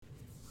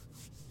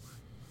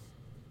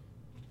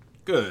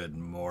Good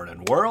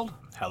morning, world.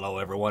 Hello,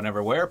 everyone,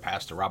 everywhere.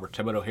 Pastor Robert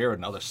Thibodeau here.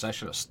 Another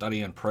session of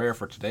study and prayer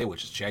for today,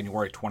 which is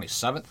January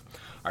 27th.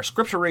 Our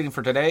scripture reading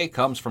for today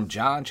comes from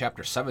John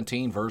chapter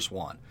 17, verse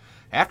 1.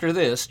 After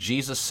this,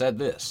 Jesus said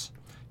this.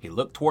 He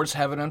looked towards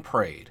heaven and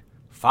prayed,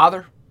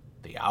 Father,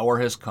 the hour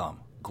has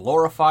come.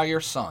 Glorify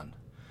your Son,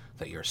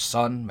 that your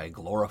Son may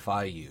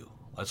glorify you.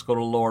 Let's go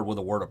to the Lord with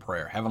a word of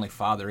prayer. Heavenly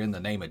Father, in the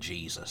name of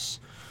Jesus,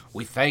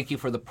 we thank you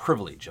for the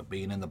privilege of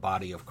being in the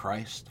body of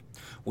Christ.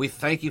 We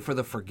thank you for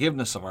the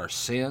forgiveness of our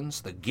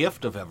sins, the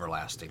gift of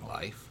everlasting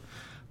life,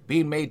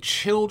 being made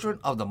children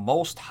of the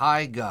Most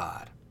High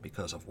God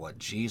because of what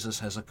Jesus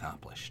has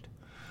accomplished.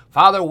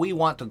 Father, we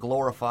want to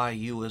glorify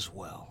you as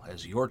well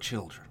as your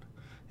children,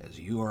 as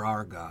you are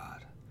our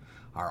God,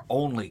 our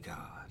only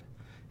God,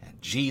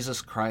 and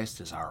Jesus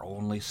Christ is our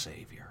only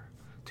Savior.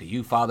 To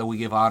you, Father, we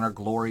give honor,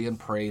 glory, and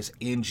praise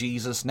in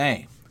Jesus'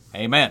 name.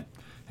 Amen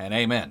and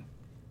amen.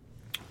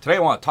 Today I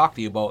want to talk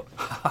to you about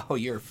how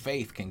your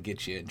faith can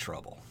get you in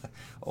trouble.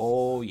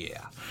 Oh,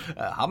 yeah.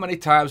 How many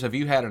times have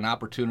you had an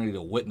opportunity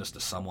to witness to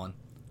someone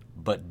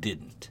but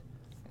didn't?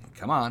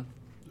 Come on,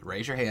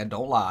 raise your hand,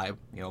 don't lie.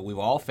 We've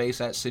all faced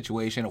that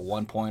situation at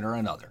one point or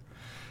another.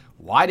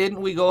 Why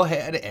didn't we go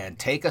ahead and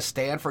take a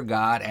stand for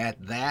God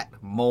at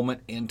that moment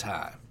in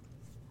time?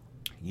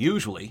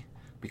 Usually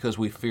because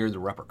we feared the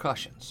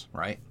repercussions,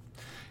 right?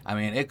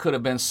 It could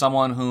have been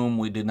someone whom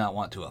we did not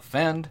want to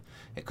offend.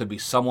 It could be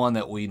someone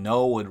that we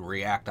know would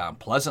react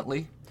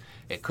unpleasantly.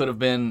 It could have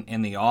been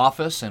in the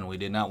office and we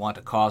did not want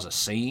to cause a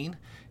scene.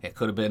 It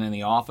could have been in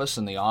the office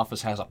and the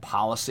office has a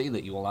policy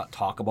that you will not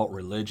talk about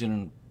religion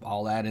and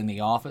all that in the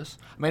office.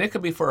 It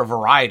could be for a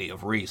variety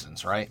of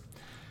reasons, right?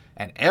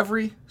 And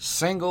every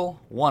single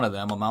one of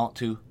them amount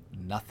to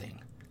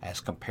nothing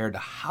as compared to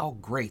how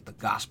great the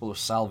gospel of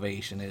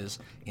salvation is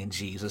in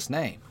Jesus'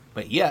 name.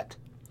 But yet,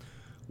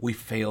 we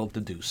failed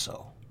to do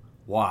so.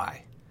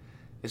 Why?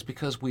 It's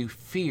because we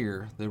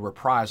fear the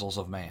reprisals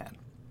of man.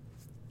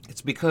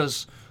 It's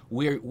because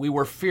we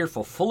were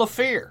fearful, full of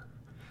fear,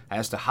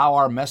 as to how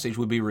our message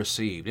would be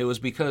received. It was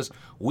because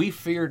we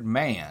feared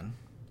man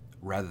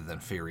rather than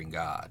fearing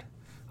God.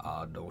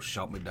 Don't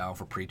shut me down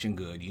for preaching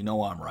good. You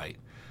know I'm right.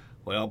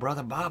 Well,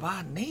 Brother Bob,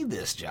 I need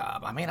this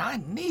job. I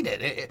need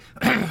it.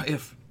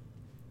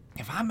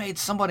 If I made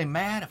somebody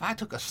mad, if I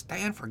took a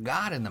stand for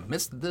God in the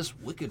midst of this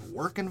wicked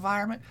work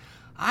environment,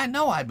 I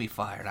know I'd be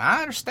fired.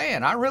 I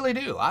understand. I really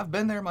do. I've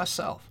been there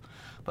myself.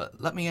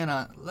 But let me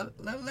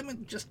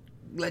just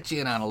let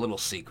you in on a little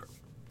secret.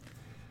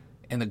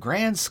 In the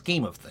grand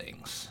scheme of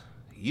things,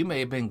 you may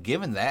have been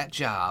given that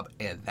job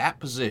and that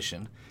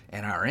position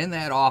and are in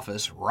that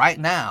office right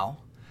now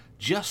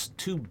just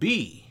to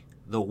be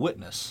the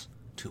witness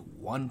to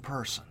one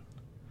person.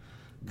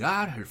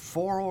 God had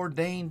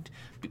foreordained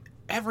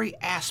every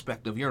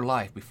aspect of your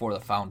life before the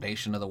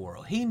foundation of the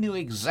world. He knew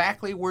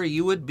exactly where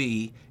you would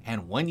be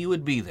and when you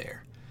would be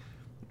there,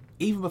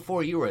 even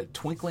before you were a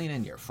twinkling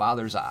in your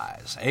Father's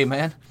eyes.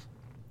 Amen?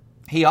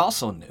 He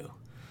also knew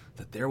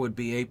that there would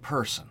be a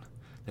person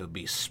that would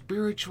be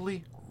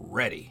spiritually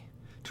ready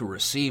to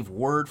receive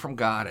word from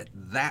God at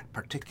that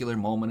particular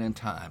moment in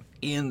time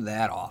in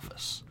that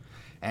office.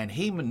 And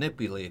he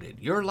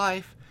manipulated your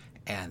life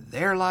and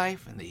their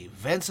life and the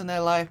events in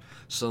their life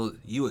so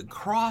you would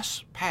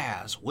cross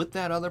paths with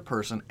that other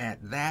person at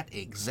that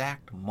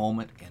exact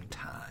moment in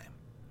time.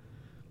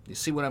 You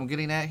see what I'm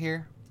getting at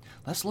here?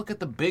 Let's look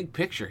at the big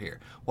picture here.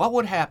 What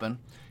would happen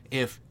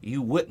if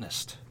you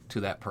witnessed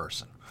to that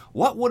person?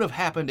 What would have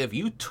happened if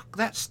you took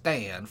that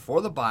stand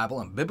for the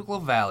Bible and biblical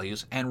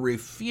values and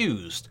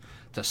refused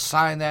to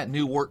sign that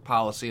new work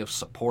policy of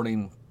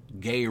supporting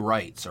gay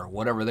rights or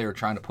whatever they were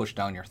trying to push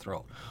down your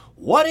throat?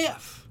 What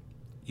if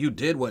you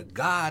did what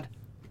God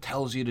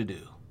tells you to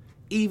do,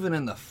 even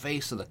in the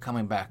face of the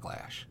coming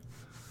backlash?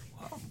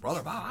 Well,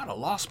 Brother Bob, I'd have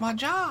lost my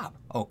job.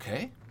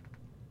 Okay.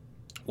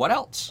 What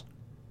else?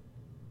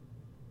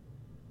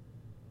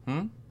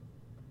 Do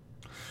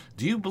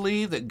you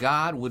believe that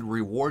God would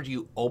reward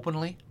you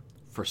openly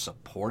for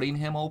supporting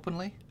him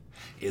openly?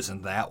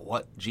 Isn't that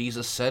what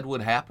Jesus said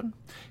would happen?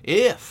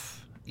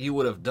 If you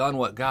would have done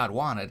what God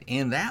wanted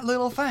in that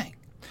little thing,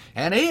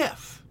 and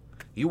if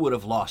you would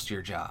have lost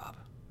your job,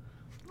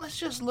 let's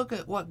just look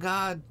at what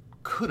God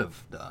could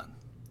have done.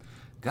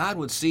 God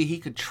would see he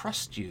could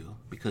trust you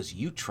because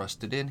you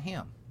trusted in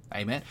him.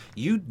 Amen.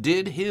 You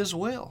did his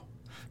will,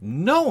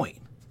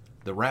 knowing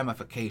the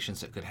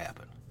ramifications that could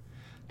happen.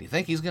 Do you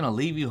think he's going to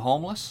leave you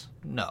homeless?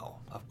 No,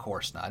 of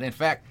course not. In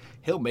fact,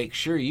 he'll make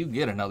sure you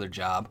get another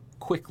job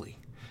quickly,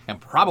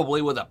 and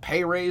probably with a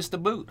pay raise to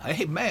boot.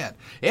 Amen.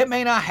 It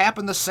may not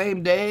happen the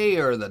same day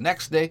or the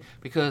next day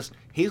because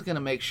he's going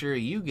to make sure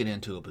you get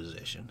into a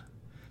position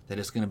that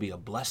is going to be a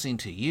blessing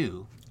to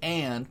you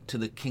and to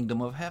the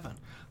kingdom of heaven.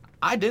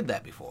 I did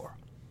that before.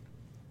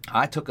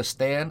 I took a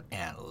stand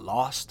and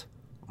lost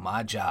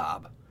my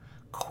job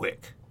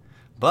quick.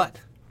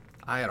 But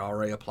I had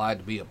already applied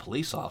to be a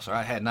police officer.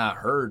 I had not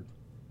heard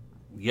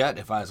yet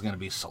if I was going to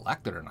be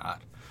selected or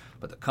not.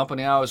 But the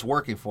company I was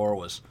working for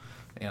was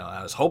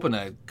I was hoping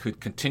I could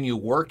continue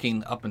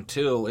working up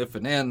until, if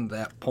and in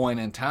that point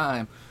in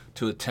time,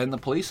 to attend the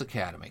police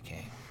academy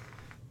came.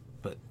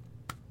 But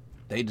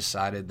they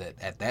decided that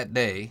at that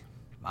day,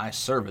 my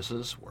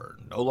services were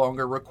no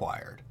longer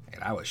required,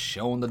 and I was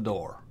shown the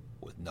door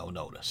with no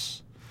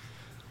notice.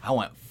 I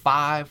went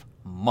 5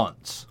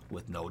 months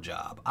with no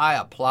job. I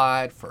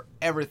applied for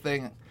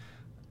everything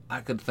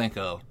I could think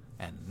of,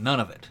 and none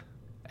of it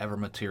ever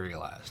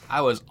materialized.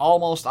 I was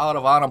almost out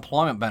of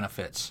unemployment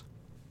benefits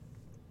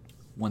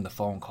when the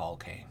phone call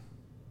came.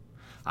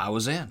 I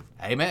was in.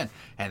 Amen.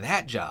 And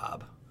that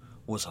job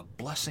was a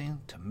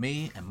blessing to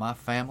me and my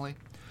family.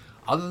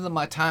 Other than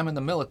my time in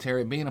the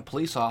military, being a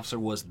police officer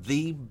was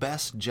the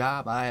best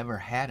job I ever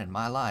had in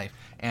my life,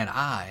 and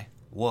I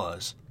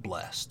was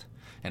blessed.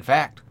 In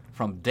fact,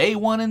 from day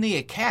one in the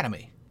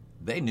academy,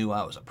 they knew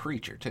I was a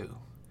preacher too.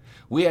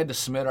 We had to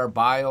submit our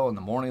bio in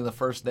the morning of the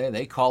first day.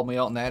 They called me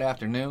out in that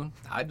afternoon.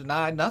 I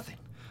denied nothing.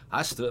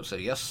 I stood up and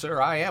said, yes,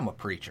 sir, I am a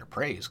preacher.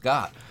 Praise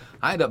God.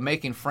 I ended up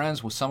making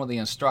friends with some of the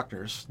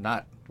instructors,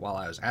 not while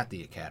I was at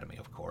the academy,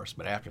 of course,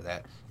 but after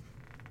that.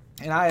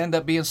 And I ended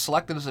up being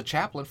selected as a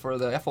chaplain for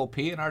the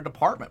FOP in our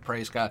department,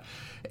 praise God.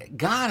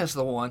 God is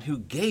the one who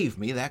gave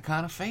me that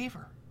kind of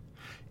favor.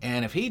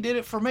 And if he did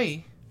it for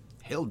me,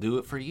 he'll do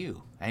it for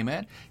you.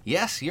 Amen?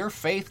 Yes, your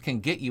faith can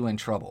get you in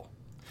trouble.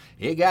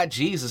 It got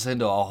Jesus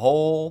into a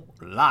whole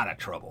lot of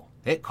trouble.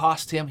 It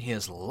cost him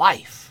his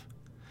life,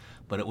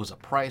 but it was a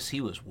price he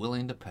was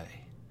willing to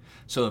pay.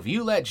 So if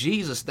you let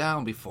Jesus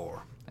down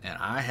before, and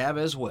I have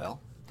as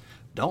well,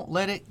 don't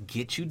let it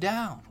get you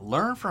down.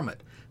 Learn from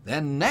it.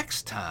 Then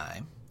next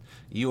time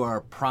you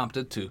are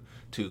prompted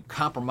to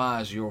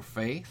compromise your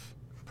faith,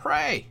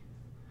 pray.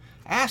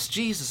 Ask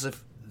Jesus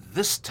if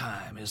this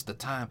time is the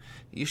time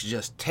you should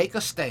just take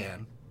a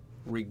stand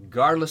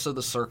regardless of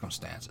the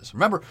circumstances.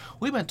 Remember,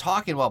 we've been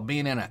talking about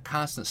being in a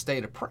constant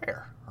state of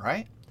prayer,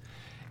 right?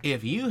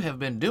 If you have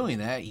been doing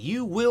that,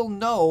 you will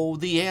know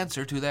the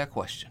answer to that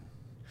question.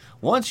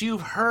 Once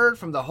you've heard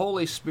from the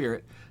Holy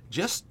Spirit,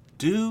 just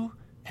do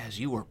as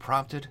you were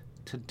prompted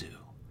to do.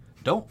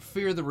 Don't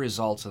fear the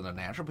results of the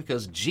natural,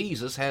 because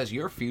Jesus has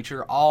your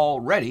future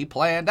already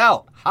planned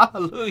out.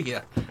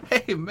 Hallelujah.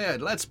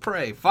 Amen. Let's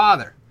pray.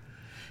 Father,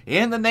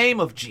 in the name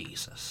of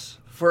Jesus,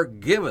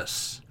 forgive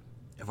us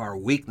of our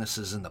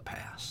weaknesses in the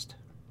past,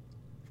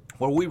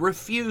 where we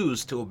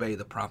refused to obey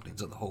the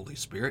promptings of the Holy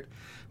Spirit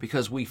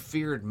because we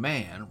feared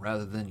man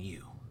rather than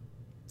you.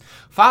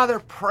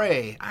 Father,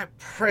 I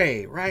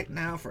pray right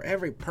now for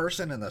every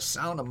person in the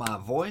sound of my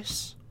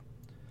voice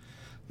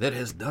that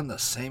has done the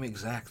same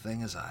exact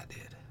thing as I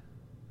did.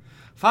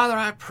 Father,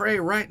 I pray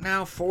right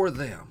now for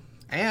them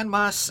and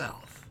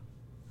myself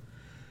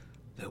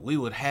that we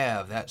would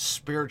have that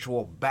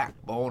spiritual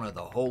backbone of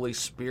the Holy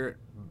Spirit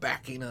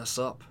backing us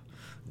up,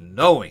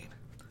 knowing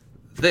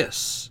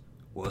this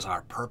was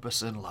our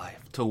purpose in life,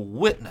 to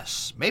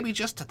witness, maybe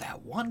just to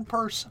that one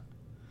person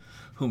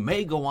who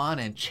may go on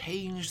and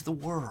change the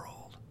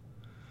world.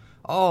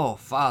 Oh,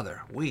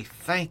 Father, we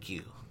thank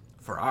you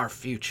for our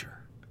future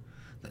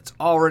that's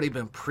already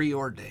been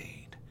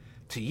preordained.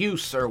 To you,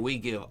 sir, we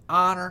give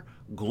honor,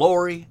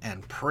 glory,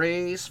 and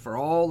praise for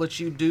all that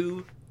you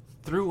do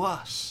through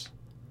us,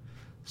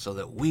 so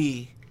that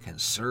we can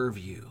serve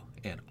you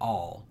in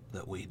all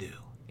that we do.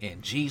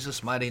 In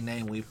Jesus' mighty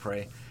name we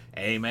pray.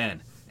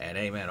 Amen and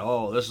amen.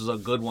 Oh, this is a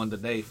good one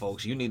today,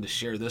 folks. You need to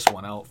share this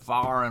one out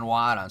far and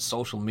wide on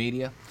social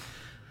media.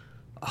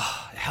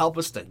 Help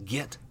us to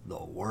get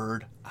the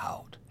word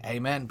out.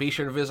 Amen. Be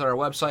sure to visit our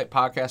website,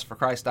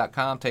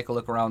 podcastforchrist.com. Take a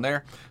look around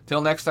there.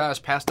 Till next time, as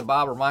Pastor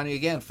Bob reminding you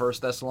again, 1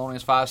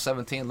 Thessalonians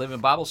 5:17, Living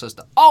Bible says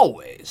to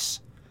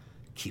always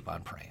keep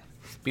on praying.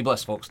 Be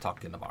blessed, folks. Talk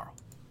to you tomorrow.